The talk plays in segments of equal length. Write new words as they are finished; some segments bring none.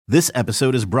This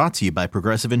episode is brought to you by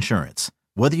Progressive Insurance.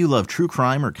 Whether you love true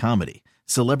crime or comedy,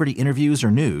 celebrity interviews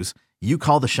or news, you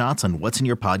call the shots on what's in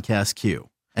your podcast queue.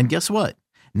 And guess what?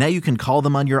 Now you can call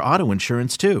them on your auto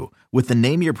insurance too with the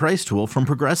Name Your Price tool from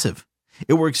Progressive.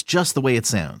 It works just the way it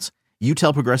sounds. You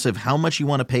tell Progressive how much you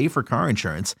want to pay for car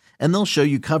insurance, and they'll show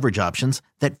you coverage options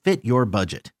that fit your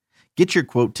budget. Get your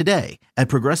quote today at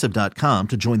Progressive.com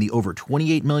to join the over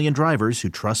 28 million drivers who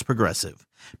trust Progressive.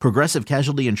 Progressive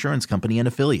Casualty Insurance Company and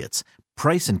Affiliates.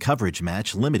 Price and coverage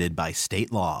match limited by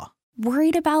state law.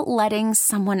 Worried about letting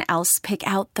someone else pick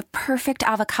out the perfect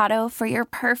avocado for your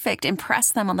perfect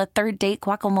impress them on the third date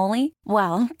guacamole?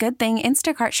 Well, good thing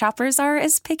Instacart shoppers are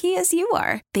as picky as you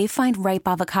are. They find ripe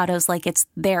avocados like it's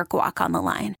their guac on the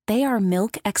line. They are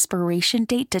milk expiration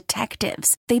date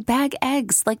detectives. They bag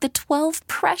eggs like the 12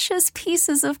 precious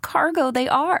pieces of cargo they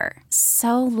are.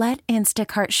 So let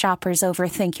Instacart shoppers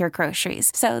overthink your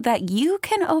groceries so that you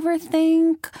can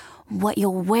overthink what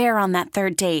you'll wear on that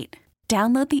third date.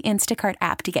 Download the Instacart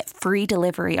app to get free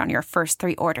delivery on your first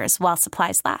 3 orders while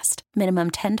supplies last.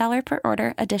 Minimum $10 per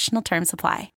order. Additional terms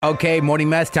apply. Okay, morning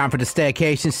mess, time for the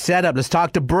Staycation setup. Let's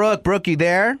talk to Brooke. Brooke, you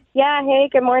there? Yeah, hey,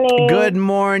 good morning. Good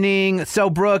morning. So,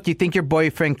 Brooke, you think your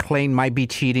boyfriend Clayton might be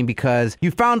cheating because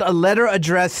you found a letter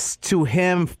addressed to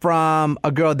him from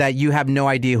a girl that you have no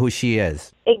idea who she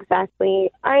is.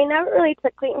 Exactly. I never really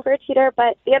took Clayton for a cheater,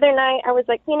 but the other night I was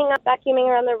cleaning up, vacuuming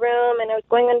around the room, and I was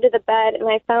going under the bed, and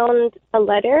I found a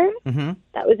letter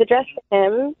that was addressed to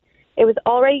him. It was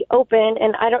already open,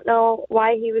 and I don't know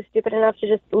why he was stupid enough to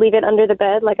just leave it under the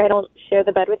bed. I don't share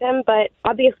the bed with him, but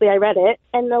obviously I read it.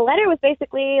 And the letter was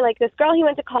basically this girl he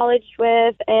went to college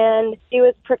with, and she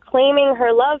was proclaiming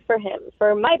her love for him,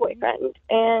 for my boyfriend.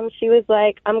 And she was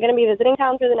like, I'm going to be visiting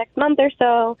town for the next month or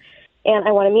so, and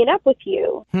I want to meet up with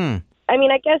you. I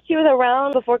mean, I guess she was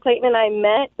around before Clayton and I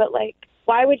met, but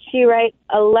why would she write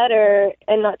a letter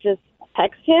and not just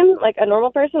text him like a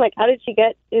normal person? How did she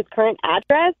get his current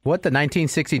address? What, the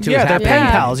 1962 Yeah, is they're happening?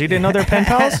 pen pals. You didn't know they're pen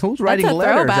pals? Who's writing That's a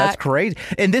letters? throwback. That's crazy.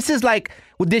 And this is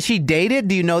did she date it?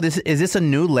 Do you know this? Is this a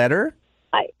new letter?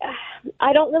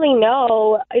 I don't really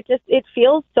know. It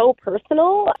feels so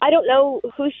personal. I don't know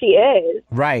who she is.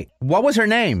 Right. What was her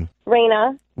name?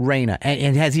 Raina. Raina.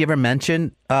 And has he ever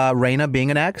mentioned Raina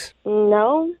being an ex?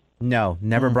 No. No,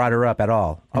 never brought her up at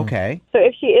all. Okay. So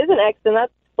if she is an ex, then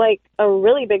that's a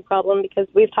really big problem because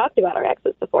we've talked about our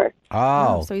exes before.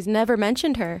 Oh. So he's never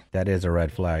mentioned her. That is a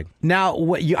red flag. Now,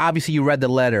 obviously you read the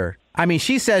letter. I mean,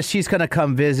 she says she's going to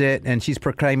come visit and she's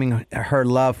proclaiming her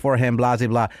love for him, blah, blah,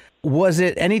 blah. Was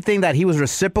it anything that he was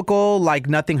reciprocal?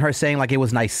 Nothing her saying it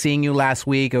was nice seeing you last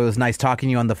week. It was nice talking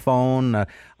to you on the phone.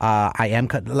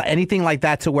 Anything like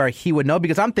that to where he would know?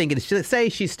 Because I'm thinking, say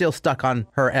she's still stuck on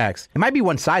her ex. It might be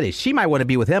one-sided. She might want to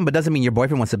be with him, but doesn't mean your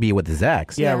boyfriend wants to be with his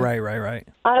ex. Yeah, right.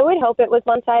 I would hope it was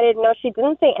one-sided. No, she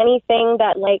didn't say anything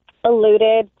that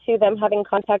alluded to them having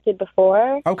contacted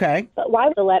before. Okay. But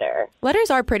why the letter? Letters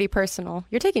are pretty personal.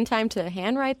 You're taking time to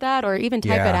handwrite that or even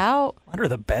type it out. Under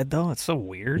the bed, though? It's so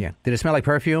weird. Yeah. Did it smell like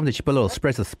perfume? Did she put a little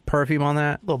spritz of perfume on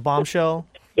that? Little bombshell.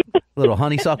 A little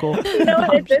honeysuckle?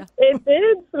 It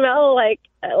did smell like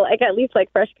at least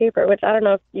fresh paper, which I don't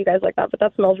know if you guys like that, but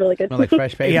that smells really good. Smell like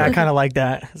fresh paper? Yeah, I kind of like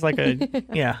that. It's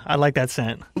I like that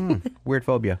scent. Weird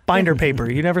phobia. Binder paper.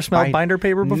 You never smelled binder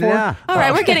paper before? Nah. All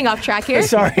right, we're getting off track here.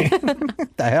 Sorry.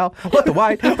 What the hell? What the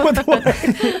why? What the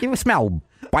what? You smell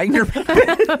binder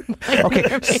paper?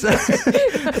 Okay.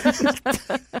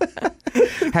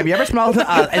 Have you ever smelled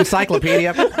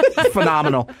encyclopedia?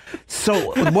 Phenomenal.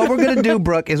 So what we're going to do,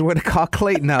 Brooke, is we're going to call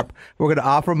Clayton up. We're going to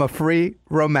offer him a free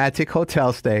romantic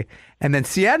hotel stay. And then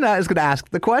Sienna is going to ask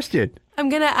the question. I'm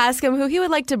going to ask him who he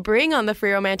would like to bring on the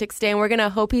free romantic stay, and we're going to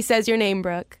hope he says your name,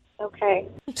 Brooke. Okay.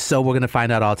 So we're going to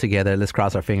find out all together. Let's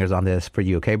cross our fingers on this for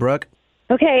you. Okay, Brooke?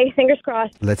 Okay, fingers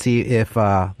crossed. Let's see if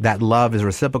that love is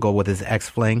reciprocal with his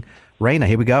ex-fling. Raina,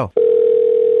 here we go.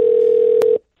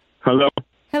 Hello,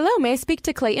 Hello, may I speak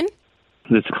to Clayton?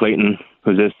 this is Clayton.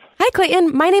 Who's this? Hi,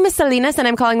 Clayton. My name is Salinas, and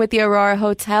I'm calling with the Aurora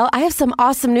Hotel. I have some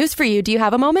awesome news for you. Do you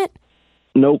have a moment?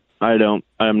 Nope, I don't.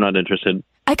 I'm not interested.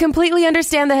 I completely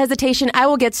understand the hesitation. I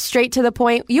will get straight to the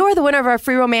point. You are the winner of our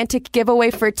free romantic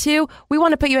giveaway for 2. We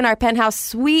want to put you in our penthouse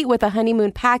suite with a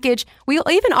honeymoon package. We'll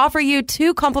even offer you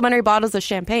 2 complimentary bottles of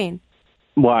champagne.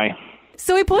 Why?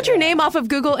 So we pulled your name off of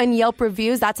Google and Yelp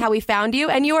reviews. That's how we found you,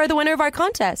 and you are the winner of our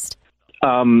contest.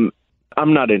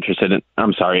 I'm not interested.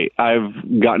 I'm sorry.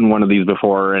 I've gotten one of these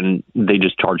before, and they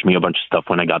just charged me a bunch of stuff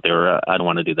when I got there. I don't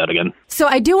want to do that again. So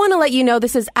I do want to let you know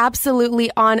this is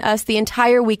absolutely on us the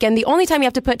entire weekend. The only time you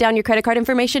have to put down your credit card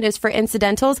information is for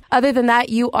incidentals. Other than that,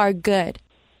 you are good.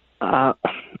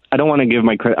 I don't want to give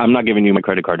I'm not giving you my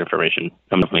credit card information.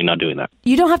 I'm definitely not doing that.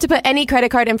 You don't have to put any credit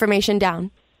card information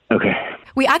down. Okay.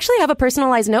 We actually have a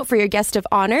personalized note for your guest of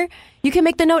honor. You can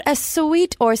make the note as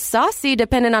sweet or saucy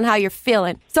depending on how you're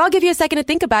feeling. So I'll give you a second to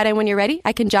think about it, and when you're ready,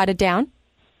 I can jot it down.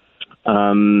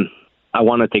 I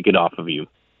want to take it off of you.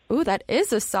 Ooh, that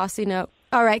is a saucy note.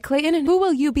 All right, Clayton, and who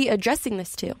will you be addressing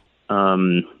this to?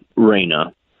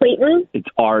 Raina. Clayton? It's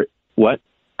our... What?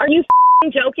 Are you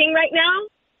joking right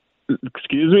now?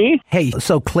 Excuse me? Hey,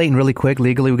 so Clayton, really quick,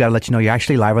 legally, we got to let you know you're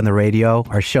actually live on the radio.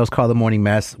 Our show's called The Morning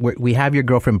Mess. We have your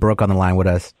girlfriend Brooke on the line with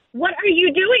us. What are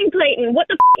you doing, Clayton? What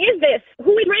the is this?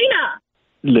 Who is Raina?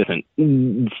 Listen,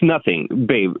 it's nothing.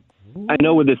 Babe, I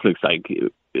know what this looks like.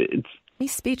 It's...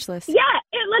 He's speechless. Yeah,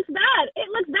 it looks bad. It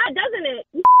looks bad, doesn't it?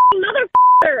 You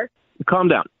motherfucker. Calm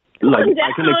down. Calm down.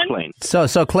 I can explain.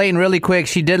 So Clayton, really quick,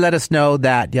 she did let us know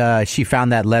that she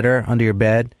found that letter under your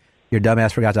bed. Your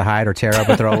dumbass forgot to hide or tear up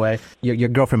or throw away. Your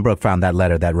girlfriend Brooke found that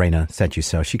letter that Raina sent you,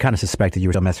 so she kind of suspected you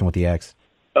were still messing with the ex.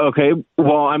 Okay,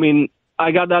 well, I mean,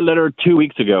 I got that letter 2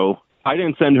 weeks ago. I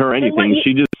didn't send her anything.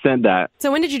 She just sent that.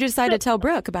 So when did you decide to tell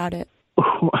Brooke about it?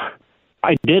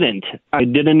 I didn't. I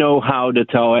didn't know how to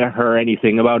tell her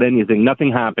anything about anything. Nothing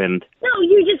happened. No,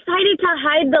 you decided to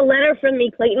hide the letter from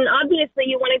me, Clayton. Obviously,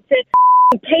 you wanted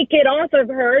to take it off of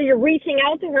her. You're reaching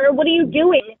out to her. What are you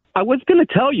doing? I was going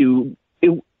to tell you.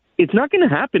 It's not going to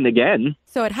happen again.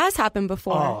 So it has happened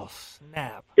before. Oh,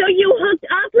 snap. So you hooked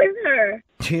up with her.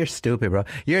 You're stupid, bro.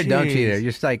 You're a dumb cheater.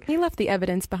 You're just like... He left the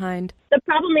evidence behind. The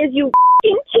problem is you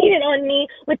cheated on me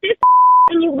with this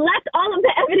and you left all of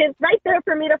the evidence right there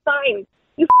for me to find.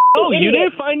 You idiot. You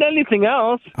didn't find anything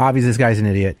else. Obviously, this guy's an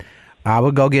idiot. I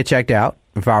would go get checked out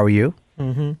if I were you.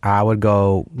 Mm-hmm. I would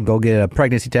go get a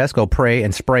pregnancy test, go pray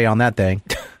and spray on that thing.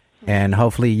 And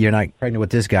hopefully you're not pregnant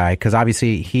with this guy, because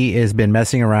obviously he has been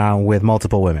messing around with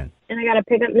multiple women. And I got to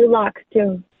pick up new locks,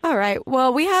 too. All right.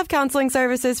 Well, we have counseling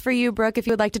services for you, Brooke, if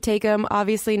you would like to take them.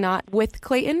 Obviously not with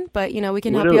Clayton, but, we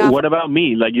can help you out. What about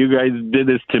me? Like, you guys did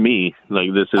this to me.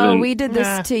 Like, this isn't... Oh, we did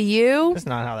this to you? That's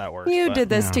not how that works. You did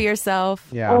this to yourself.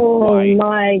 Yeah. Oh,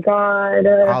 my God.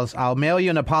 I'll mail you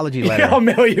an apology letter. I'll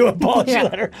mail you an apology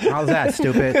letter. How's that,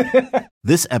 stupid?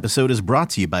 This episode is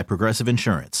brought to you by Progressive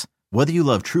Insurance. Whether you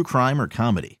love true crime or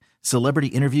comedy, celebrity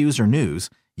interviews or news,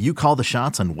 you call the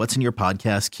shots on what's in your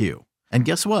podcast queue. And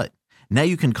guess what? Now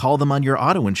you can call them on your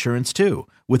auto insurance too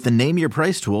with the Name Your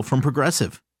Price tool from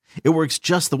Progressive. It works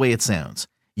just the way it sounds.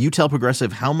 You tell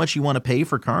Progressive how much you want to pay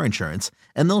for car insurance,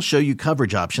 and they'll show you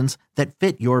coverage options that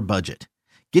fit your budget.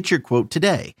 Get your quote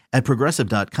today at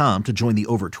Progressive.com to join the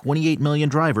over 28 million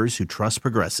drivers who trust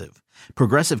Progressive.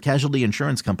 Progressive Casualty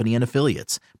Insurance Company and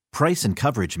Affiliates. Price and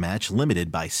coverage match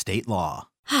limited by state law.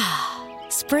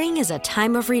 Spring is a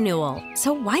time of renewal,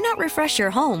 so why not refresh your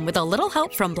home with a little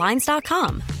help from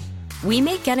Blinds.com? We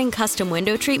make getting custom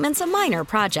window treatments a minor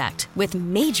project with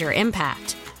major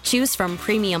impact. Choose from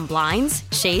premium blinds,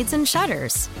 shades, and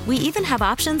shutters. We even have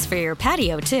options for your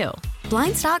patio, too.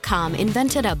 Blinds.com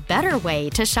invented a better way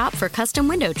to shop for custom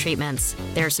window treatments.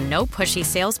 There's no pushy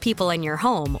salespeople in your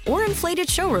home or inflated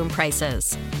showroom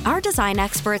prices. Our design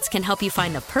experts can help you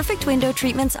find the perfect window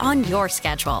treatments on your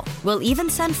schedule. We'll even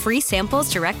send free samples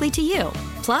directly to you.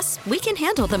 Plus, we can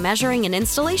handle the measuring and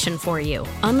installation for you.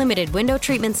 Unlimited window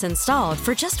treatments installed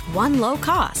for just one low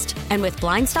cost. And with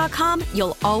Blinds.com,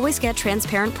 you'll always get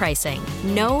transparent pricing.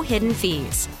 No hidden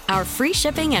fees. Our free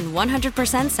shipping and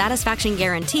 100% satisfaction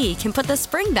guarantee can put the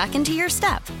spring back into your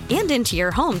step and into your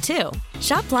home, too.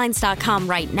 Shop Blinds.com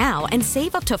right now and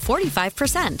save up to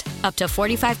 45%. Up to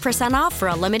 45% off for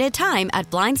a limited time at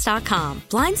Blinds.com.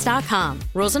 Blinds.com.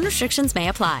 Rules and restrictions may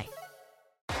apply.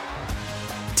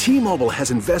 T-Mobile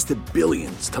has invested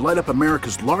billions to light up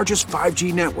America's largest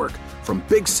 5G network, from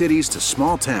big cities to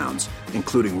small towns,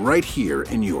 including right here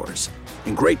in yours.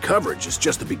 And great coverage is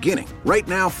just the beginning. Right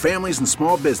now, families and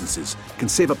small businesses can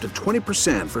save up to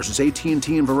 20% versus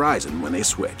AT&T and Verizon when they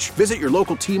switch. Visit your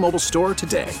local T-Mobile store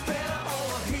today.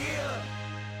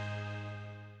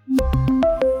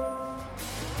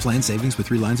 Plan savings with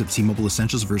 3 lines of T-Mobile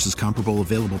Essentials versus comparable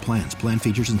available plans. Plan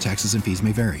features and taxes and fees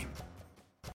may vary.